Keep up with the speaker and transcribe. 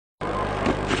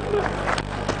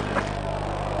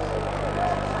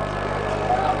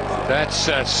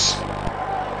That's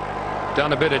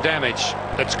done a bit of damage.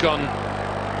 That's gone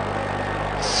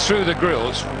through the grill.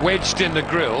 It's wedged in the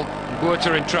grill.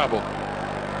 Buerta in trouble.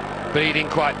 Bleeding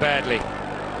quite badly.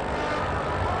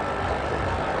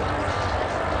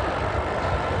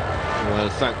 Well,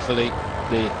 thankfully,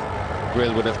 the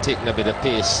grill would have taken a bit of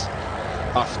pace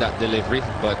off that delivery,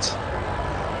 but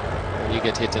when you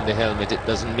get hit in the helmet, it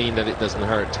doesn't mean that it doesn't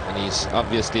hurt. And he's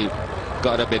obviously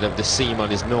got a bit of the seam on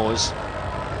his nose.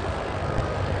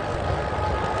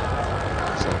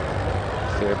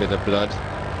 A bit of blood,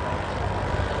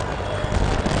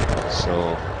 so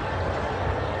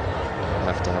I'll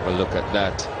have to have a look at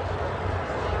that.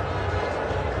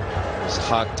 It's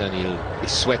hot and he'll be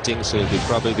sweating, so he'll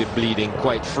probably be bleeding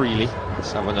quite freely.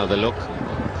 Let's have another look.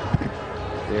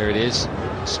 There it is,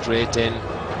 straight in,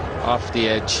 off the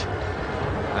edge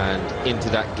and into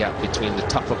that gap between the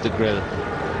top of the grill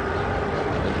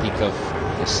and the peak of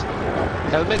this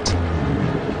helmet.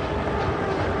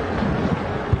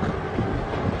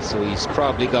 So he's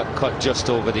probably got cut just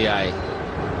over the eye.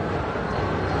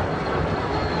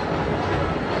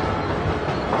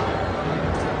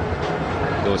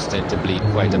 Those tend to bleed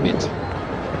quite a bit.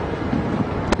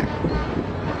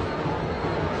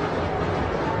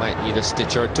 Might need a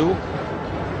stitch or two.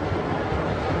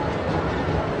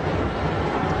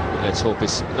 Let's hope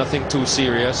it's nothing too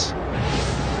serious.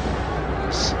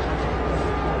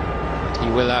 He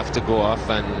will have to go off,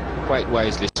 and quite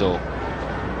wisely so.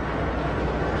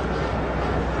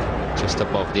 Just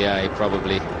above the eye,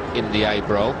 probably in the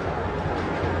eyebrow.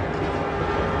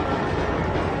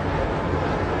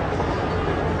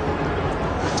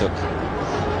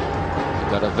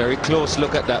 Got a very close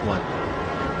look at that one.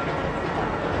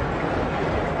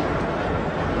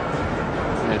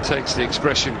 It takes the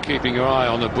expression keeping your eye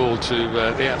on the ball to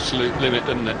the absolute limit,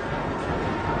 doesn't it?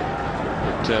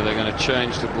 But they're going to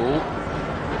change the ball.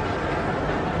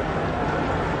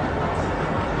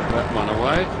 That one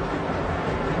away.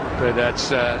 But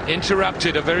that's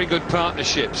interrupted a very good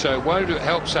partnership, so it won't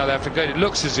help South Africa. It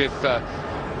looks as if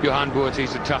Johan Buerta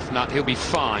is a tough nut. He'll be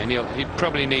fine. He'll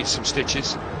probably need some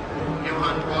stitches.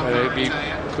 It'll be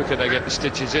quicker they get the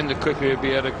stitches in, the quicker he'll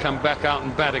be able to come back out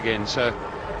and bat again. So,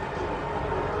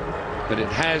 but it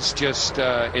has just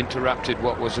interrupted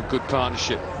what was a good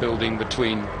partnership building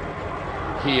between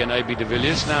he and AB de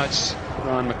Villiers. Now it's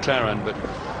Ryan McLaren, but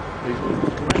these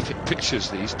graphic pictures,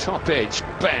 these top edge,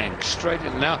 bang, straight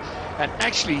in now. And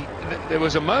actually, there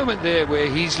was a moment there where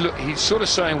he's sort of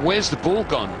saying, "Where's the ball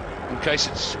gone?" In case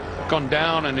it's gone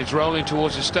down and it's rolling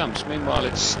towards the stumps. Meanwhile,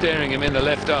 it's staring him in the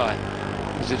left eye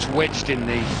as it's wedged in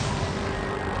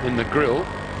the grill.